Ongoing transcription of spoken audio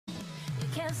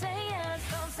Can't say yes,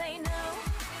 don't say no.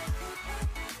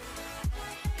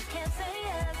 Can't say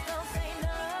yes, don't say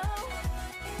no.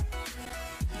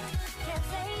 Can't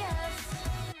say yes.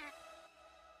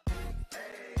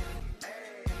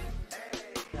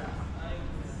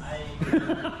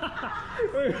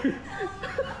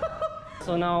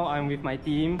 So now I'm with my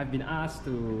team. I've been asked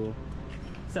to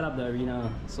set up the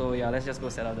arena. So yeah, let's just go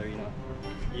set up the arena.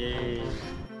 Yay!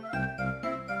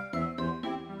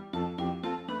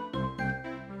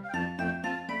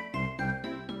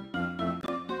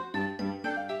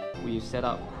 We've set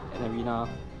up an arena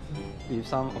with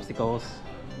some obstacles.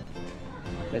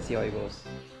 Let's see how it goes.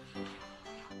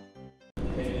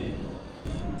 Okay.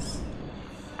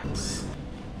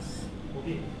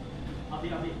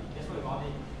 Update. Guess what about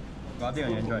it? Got it on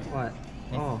your Android. What?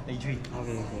 Oh, A3.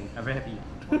 Okay. I'm very happy.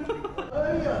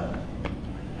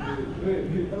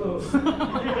 Hello.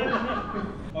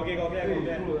 Okay, go there. I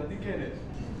think can it.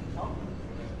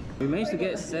 We managed to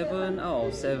get 7 out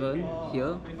of 7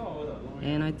 here.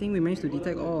 And I think we managed to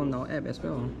detect all on our app as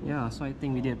well. Yeah, so I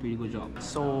think we did a pretty good job.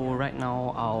 So right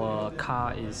now our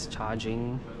car is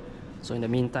charging. So in the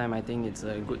meantime, I think it's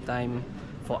a good time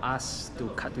for us to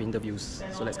cut to interviews.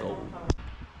 So let's go.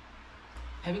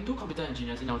 Having two computer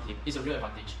engineers in our team is a real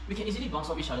advantage. We can easily bounce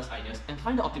off each other's ideas and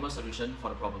find the optimal solution for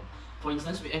the problem. For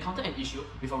instance, we encountered an issue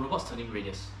with our robot's turning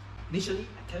radius. Initially,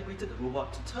 I calibrated the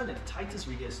robot to turn at the tightest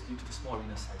radius due to the small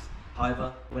arena size.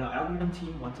 However, when our algorithm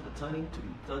team wanted the turning to be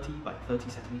 30 by 30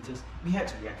 centimeters, we had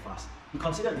to react fast. We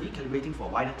considered recalibrating for a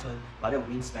wider turn, but that would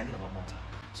mean spending a lot more time.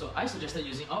 So I suggested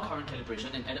using our current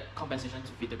calibration and added compensation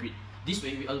to fit the grid. This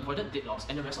way, we avoided deadlocks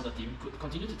and the rest of the team could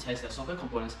continue to test their software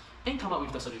components and come up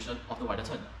with the solution of the wider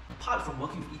turn. Apart from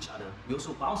working with each other, we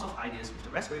also bounced off ideas with the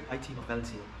Raspberry Pi team of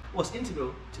VALENCINO, who was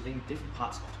integral to link different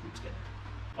parts of the group together.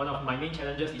 One of my main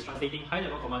challenges is translating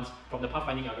high-level commands from the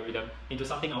pathfinding algorithm into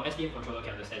something our STM controller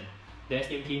can understand. The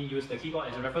STM team used the keyboard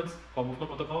as a reference for movement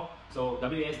protocol, so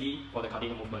WASD for the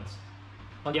cardinal movements.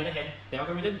 On the other hand, the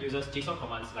algorithm uses JSON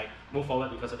commands like move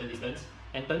forward with a certain distance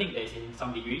and turning that is in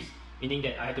some degrees, meaning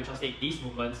that I had to translate these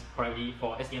movements correctly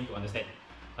for STM to understand.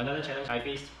 Another challenge I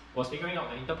faced was figuring out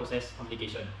the inter-process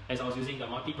communication, as I was using the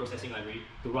multi-processing library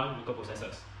to run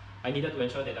microprocessors. I needed to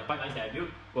ensure that the pipelines that I built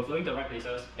were flowing to the right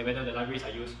places and whether the libraries I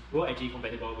used were actually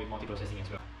compatible with multiprocessing as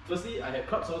well. Firstly, I had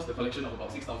crowdsourced the collection of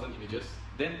about 6,000 images.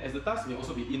 Then, as the task may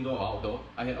also be indoor or outdoor,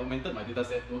 I had augmented my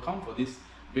dataset to account for this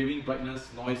varying brightness,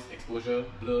 noise, exposure,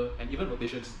 blur, and even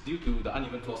rotations due to the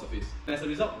uneven floor surface. And as a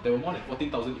result, there were more than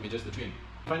 14,000 images to train.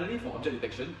 Finally, for object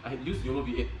detection, I had used YOLO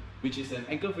V8, which is an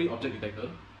anchor-free object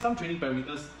detector. Some training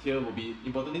parameters here will be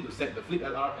importantly to set the flip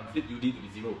LR and flip UD to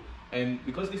be 0. And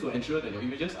because this will ensure that your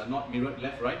images are not mirrored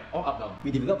left, right, or up, down.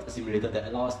 We developed a simulator that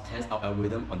allows us to test our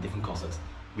algorithm on different courses.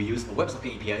 We use a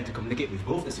WebSocket API to communicate with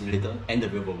both the simulator and the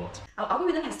real robot. Our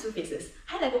algorithm has two phases,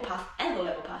 high-level path and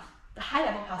low-level path. The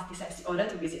high-level path decides the order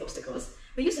to visit obstacles.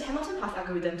 We use the Hamilton path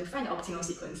algorithm to find the optimal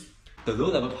sequence. The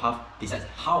low-level path decides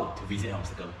how to visit an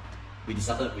obstacle. We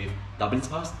started with Dublin's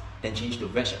paths, then changed to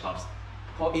Reg paths.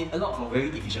 For it allowed for very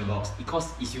efficient routes, it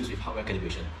caused issues with hardware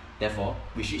calibration. Therefore,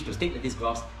 we switched to state lattice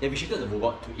graphs that restricted the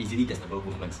robot to easily testable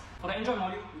movements. For the Android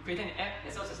module, we created an app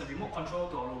that serves as a remote control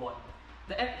to our robot.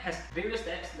 The app has various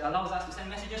steps that allows us to send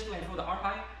messages to and through the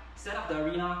RPi, set up the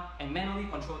arena, and manually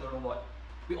control the robot.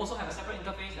 We also have a separate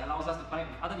interface that allows us to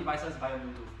connect with other devices via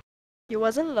Bluetooth. It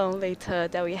wasn't long later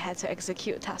that we had to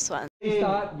execute task 1.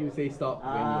 Start, you say stop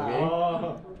when you're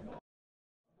okay?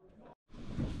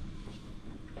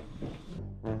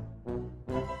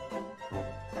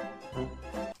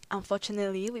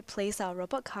 Unfortunately, we placed our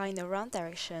robot car in the wrong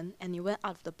direction and it went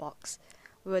out of the box.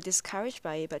 We were discouraged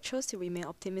by it but chose to remain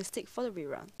optimistic for the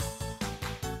rerun.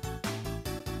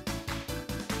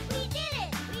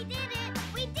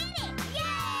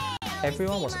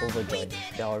 Everyone was overjoyed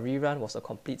that our rerun was a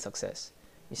complete success.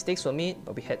 Mistakes were made,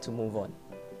 but we had to move on.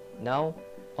 Now,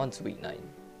 on to week 9.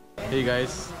 Hey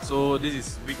guys, so this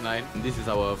is week 9. This is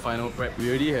our final prep. We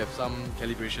already have some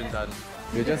calibration done.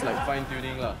 We're just like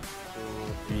fine-tuning lah. So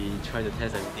we try to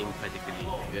test everything practically.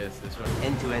 Yes, that's right.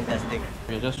 End-to-end testing.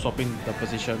 We're just swapping the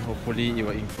position. Hopefully it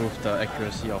will improve the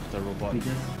accuracy of the robot. We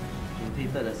just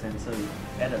rotated the sensor, we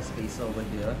add a spacer over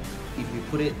here. If we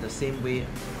put it the same way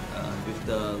with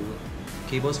the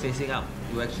cables facing up,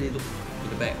 it will actually look to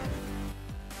the back.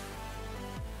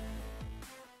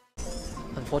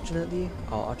 Unfortunately,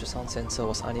 our ultrasound sensor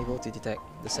was unable to detect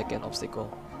the second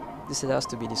obstacle. This led us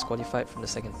to be disqualified from the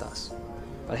second task.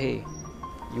 But hey,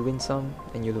 you win some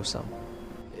and you lose some.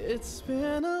 This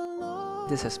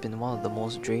has been one of the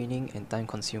most draining and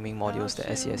time-consuming modules that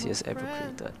SCSE has ever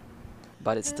created.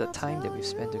 but it's the time that we've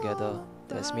spent together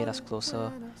that has made us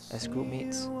closer as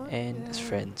groupmates and as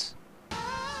friends.